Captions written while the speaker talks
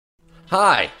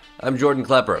Hi, I'm Jordan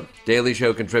Klepper, Daily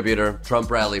Show contributor,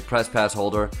 Trump rally press pass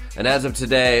holder, and as of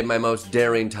today, my most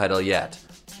daring title yet,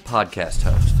 podcast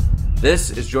host. This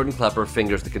is Jordan Klepper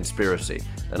Fingers the Conspiracy,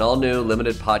 an all-new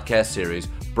limited podcast series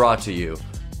brought to you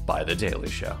by The Daily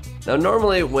Show. Now,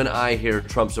 normally when I hear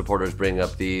Trump supporters bring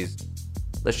up these,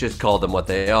 let's just call them what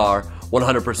they are,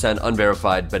 100%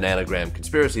 unverified bananagram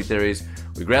conspiracy theories,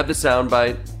 we grab the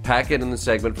soundbite, pack it in the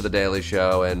segment for The Daily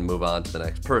Show, and move on to the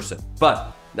next person.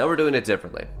 But now we're doing it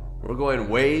differently. We're going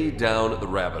way down the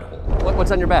rabbit hole.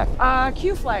 What's on your back?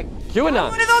 Q flag. QAnon.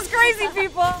 One of those crazy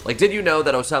people. Like, did you know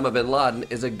that Osama bin Laden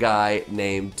is a guy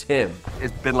named Tim?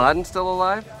 Is bin Laden still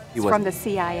alive? He's from the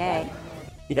CIA.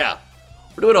 Yeah.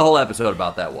 We're doing a whole episode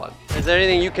about that one. Is there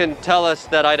anything you can tell us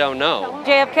that I don't know?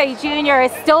 JFK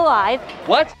Jr. is still alive.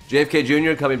 What? JFK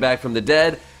Jr. coming back from the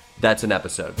dead. That's an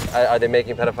episode. Are they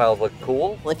making pedophiles look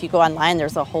cool? If you go online,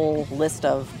 there's a whole list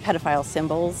of pedophile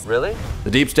symbols. Really? The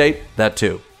deep state, that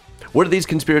too. Where do these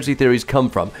conspiracy theories come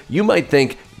from? You might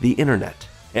think the internet.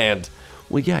 And,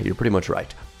 well, yeah, you're pretty much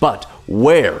right. But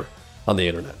where on the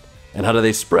internet? And how do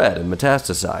they spread and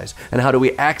metastasize? And how do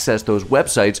we access those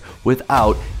websites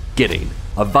without getting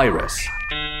a virus?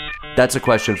 That's a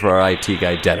question for our IT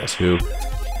guy, Dennis, who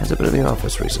hasn't been in the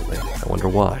office recently. I wonder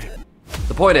why.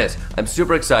 The point is, I'm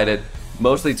super excited,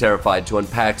 mostly terrified, to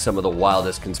unpack some of the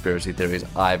wildest conspiracy theories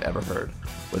I've ever heard.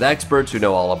 With experts who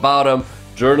know all about them,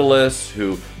 journalists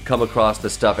who come across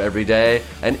this stuff every day,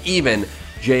 and even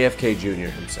JFK Jr.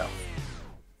 himself.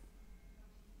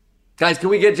 Guys, can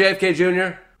we get JFK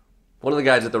Jr.? One of the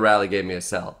guys at the rally gave me a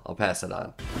cell. I'll pass it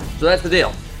on. So that's the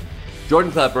deal.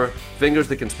 Jordan Klepper, Fingers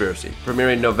the Conspiracy,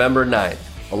 premiering November 9th,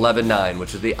 11/9,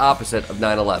 which is the opposite of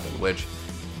 9/11, which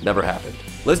never happened.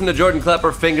 Listen to Jordan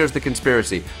Klepper, Fingers the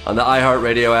Conspiracy on the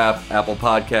iHeartRadio app, Apple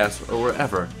Podcasts, or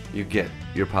wherever you get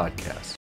your podcasts.